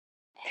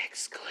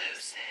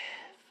Exclusive.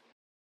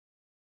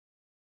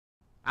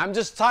 I'm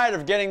just tired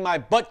of getting my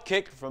butt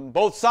kicked from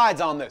both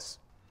sides on this.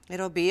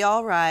 It'll be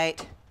all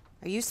right.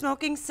 Are you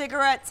smoking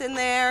cigarettes in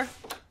there?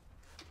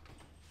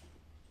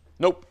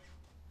 Nope.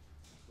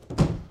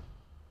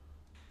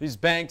 These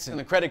banks and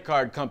the credit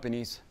card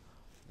companies,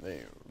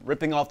 they're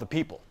ripping off the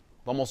people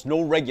with almost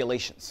no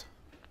regulations.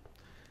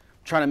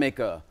 Trying to make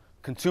a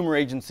consumer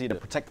agency to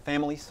protect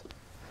families.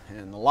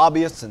 And the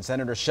lobbyists and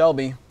Senator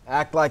Shelby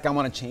act like I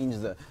want to change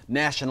the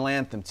national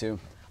anthem to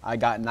I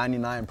got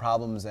 99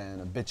 problems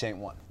and a bitch ain't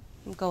one.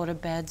 Go to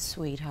bed,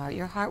 sweetheart.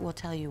 Your heart will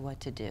tell you what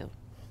to do.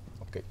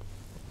 Okay.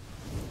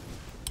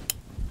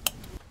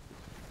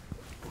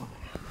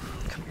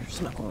 Come here,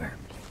 smoke aware.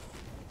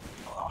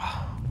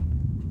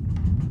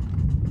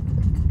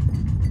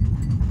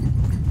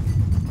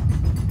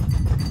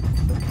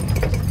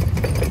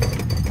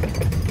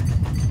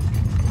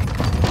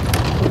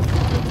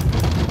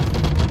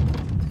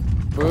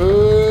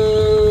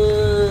 Boo!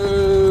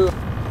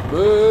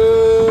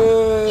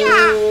 Boo!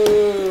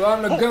 Yeah!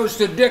 I'm the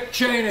ghost of Dick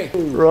Cheney.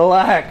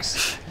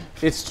 Relax.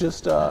 It's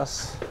just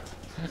us.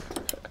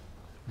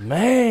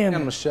 Man.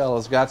 And Michelle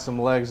has got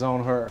some legs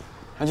on her.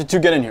 How'd you two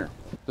get in here?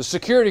 The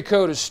security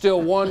code is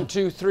still 1,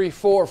 2, 3,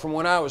 4 from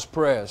when I was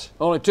pres.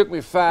 Only took me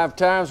 5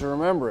 times to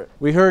remember it.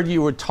 We heard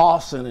you were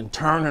tossing and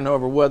turning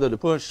over whether to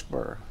push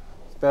for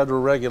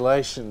federal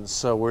regulations,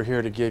 so we're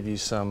here to give you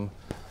some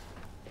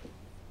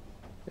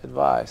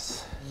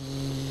advice.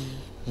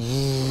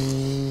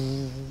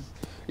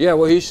 Yeah,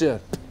 what he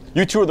said.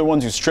 You two are the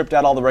ones who stripped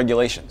out all the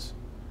regulations.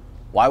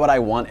 Why would I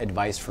want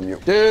advice from you?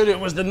 Dude, it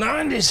was the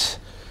 90s.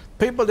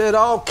 People did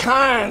all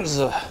kinds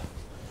of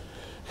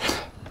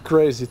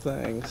crazy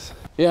things.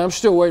 Yeah, I'm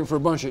still waiting for a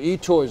bunch of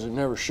e-toys that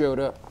never showed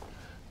up.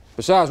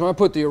 Besides, when I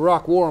put the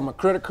Iraq War on my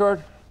credit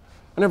card,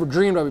 I never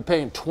dreamed I'd be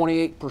paying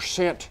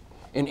 28%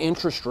 in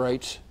interest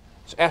rates.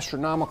 It's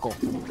astronomical.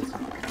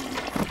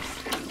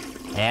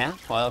 Yeah?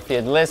 Well, if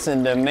you'd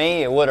listened to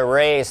me, it would have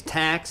raised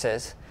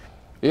taxes.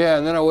 Yeah,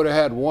 and then I would have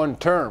had 1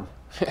 term.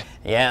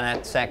 Yeah,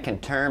 that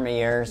second term of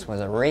yours was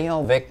a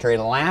real victory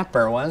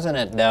lapper, wasn't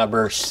it,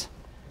 Dubbers?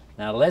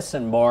 Now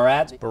listen,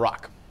 Borat.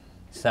 Barack.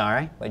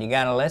 Sorry, but you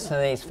gotta listen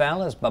to these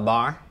fellas,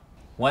 Babar.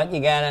 What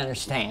you gotta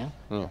understand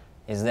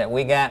is that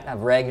we got a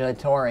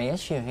regulatory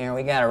issue here.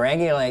 We gotta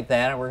regulate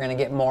that, or we're gonna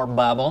get more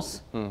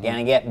bubbles.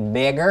 Gonna get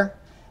bigger,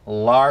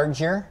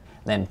 larger,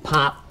 then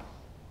pop.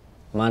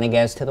 Money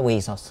goes to the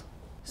weasels.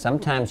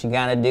 Sometimes you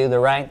gotta do the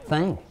right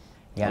thing.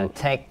 You gotta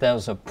take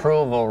those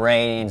approval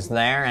ratings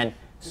there and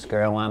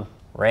screw them.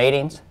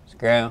 Ratings,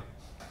 screw,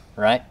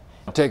 right?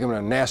 Take them in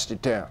a nasty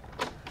town.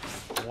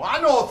 Well, I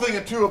know a thing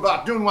or two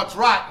about doing what's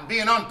right and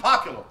being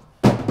unpopular.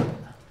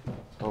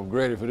 Oh,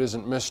 great if it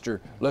isn't Mr.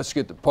 Let's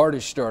get the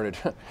party started.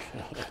 What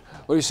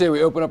do you say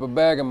we open up a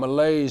bag of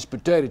Malays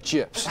potato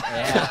chips?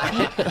 Yeah.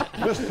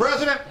 Mr.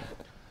 President,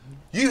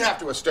 you have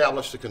to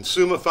establish the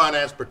Consumer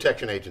Finance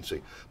Protection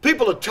Agency.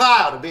 People are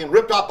tired of being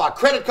ripped off by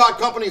credit card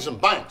companies and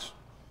banks.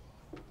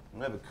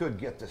 Never could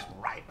get this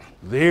right.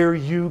 There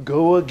you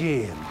go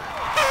again.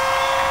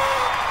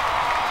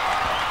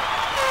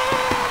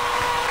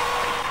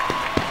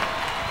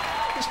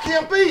 This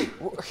can't be.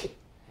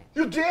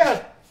 You're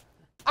dead.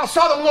 I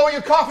saw them lower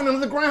your coffin into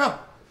the ground.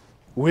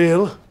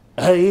 Well,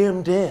 I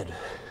am dead,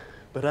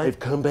 but I've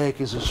come back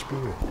as a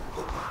spirit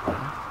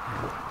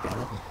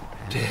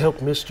to help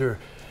Mr.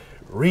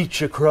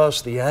 Reach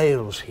across the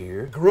aisles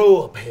here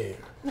grow up hair.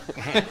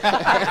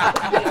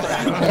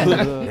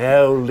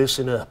 Now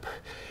listen up,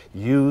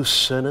 you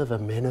son of a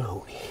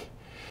Menahoney.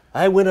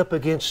 I went up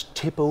against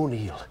Tip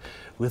O'Neill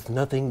with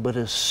nothing but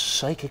a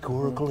psychic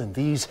oracle and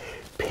these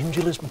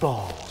pendulous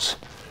balls.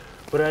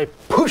 But I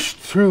pushed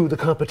through the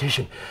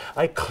competition.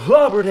 I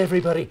clobbered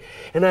everybody,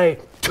 and I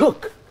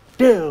took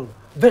down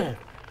that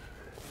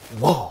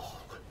wall.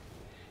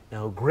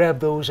 Now grab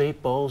those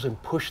 8 balls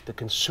and push the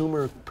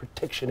Consumer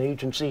Protection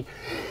Agency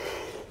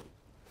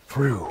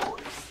through.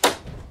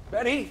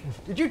 Betty,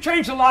 did you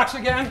change the locks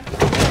again?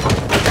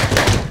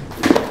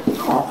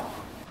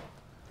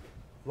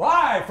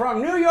 Live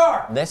from New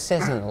York. This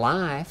isn't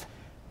live.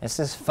 This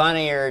is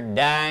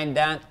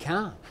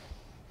funnyordie.com.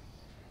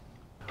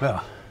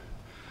 Well,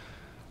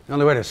 the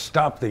only way to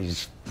stop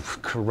these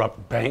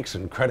corrupt banks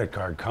and credit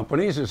card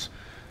companies is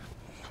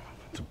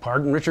to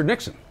pardon Richard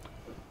Nixon.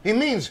 He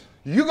means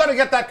you got to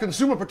get that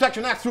Consumer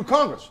Protection Act through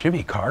Congress.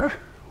 Jimmy Carter?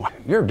 What?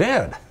 You're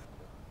dead.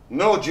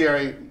 No,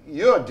 Jerry,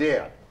 you're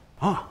dead.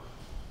 Huh.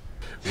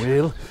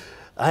 Well,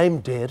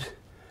 I'm dead,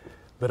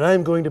 but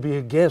I'm going to be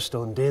a guest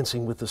on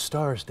Dancing with the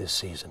Stars this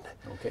season.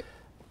 Okay.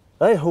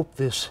 I hope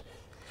this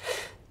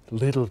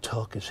little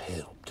talk has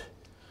helped.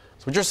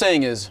 So what you're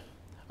saying is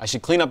I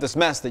should clean up this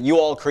mess that you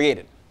all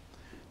created.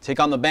 Take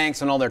on the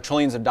banks and all their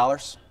trillions of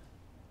dollars?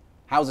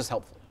 How is this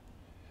helpful?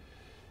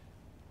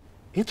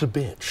 It's a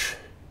bitch.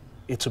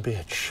 It's a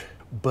bitch.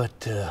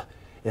 But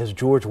as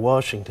George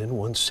Washington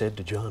once said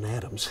to John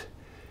Adams,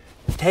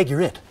 tag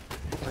you're it.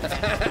 That's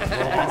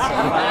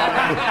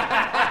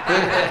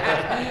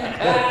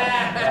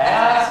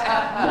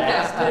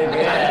too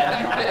good.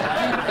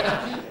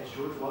 As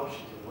George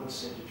Washington once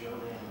said to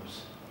John Adams,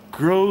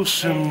 grow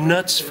some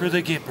nuts for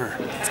the Gipper.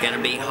 It's going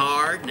to be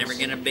hard, never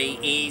going to be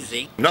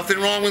easy. Nothing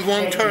wrong with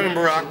one term,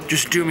 Barack.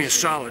 Just do me a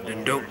solid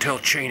and don't tell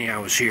Cheney I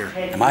was here.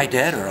 Am I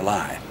dead or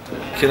alive?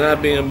 Can I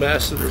be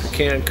ambassador to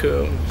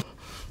Cancun?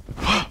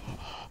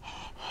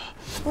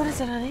 What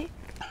is it, honey?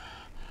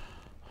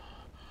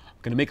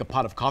 Gonna make a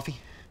pot of coffee,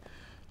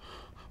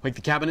 wake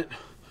the cabinet.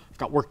 I've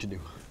got work to do.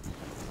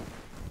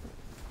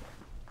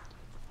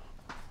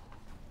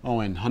 Oh,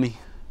 and honey?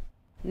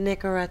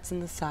 Nicorette's in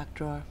the sock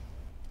drawer.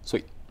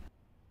 Sweet.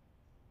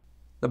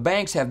 The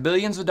banks have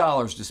billions of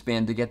dollars to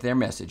spend to get their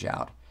message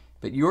out,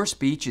 but your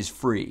speech is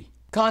free.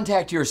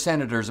 Contact your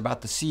senators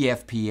about the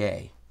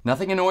CFPA.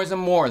 Nothing annoys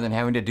them more than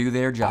having to do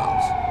their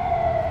jobs.